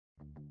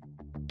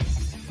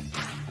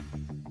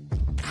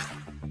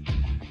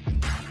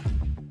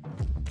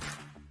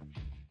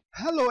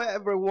Hello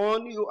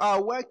everyone, you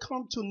are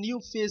welcome to New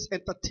Phase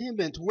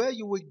Entertainment, where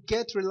you will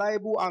get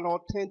reliable and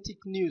authentic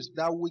news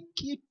that will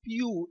keep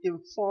you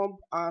informed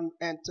and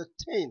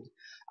entertained.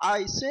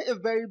 I say a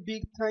very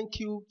big thank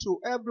you to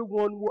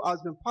everyone who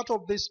has been part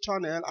of this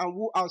channel and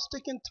who has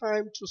taken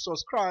time to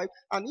subscribe.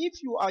 And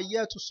if you are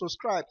yet to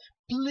subscribe,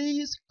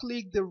 please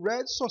click the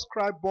red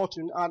subscribe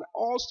button and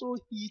also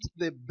hit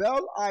the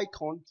bell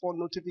icon for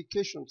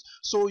notifications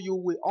so you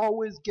will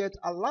always get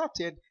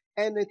alerted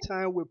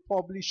anytime we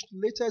publish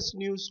latest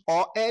news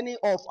or any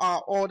of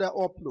our other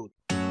uploads.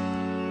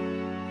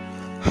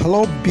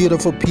 Hello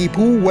beautiful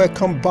people,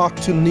 welcome back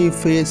to New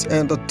Phase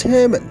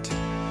Entertainment.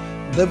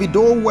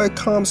 Davido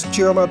welcomes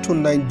Chioma to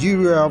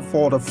Nigeria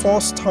for the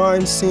first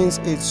time since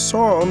its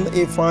son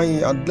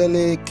Adedeji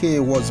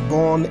Adeleke was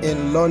born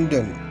in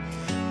London.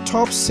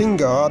 Top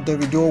singer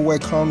Davido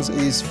welcomes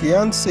his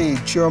fiancée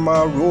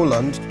Chioma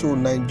Roland to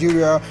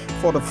Nigeria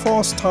for the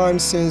first time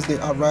since the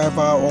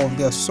arrival of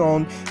their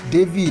son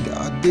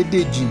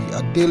Adedeji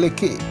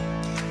Adeleke.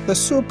 The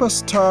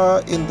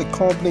superstar, in the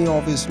company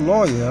of his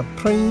lawyer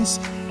Prince,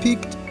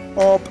 picked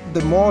up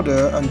the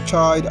mother and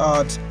child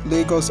at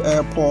Lagos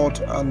Airport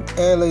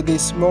early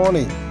this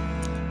morning.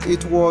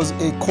 It was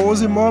a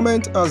cozy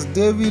moment as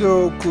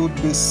Davido could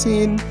be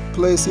seen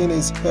placing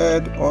his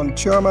head on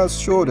Chioma's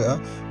shoulder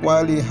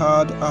while he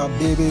had her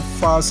baby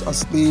fast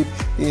asleep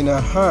in her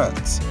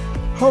hands.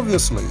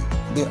 Obviously,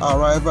 the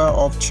arrival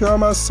of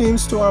Chioma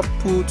seems to have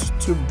put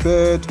to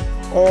bed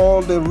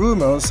all the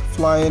rumors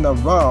flying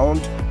around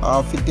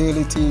her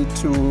fidelity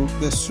to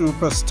the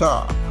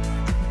superstar.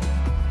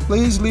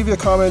 Please leave your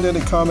comment in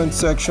the comment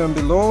section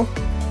below.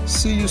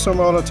 See you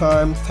some other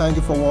time. Thank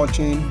you for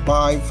watching.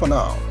 Bye for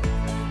now.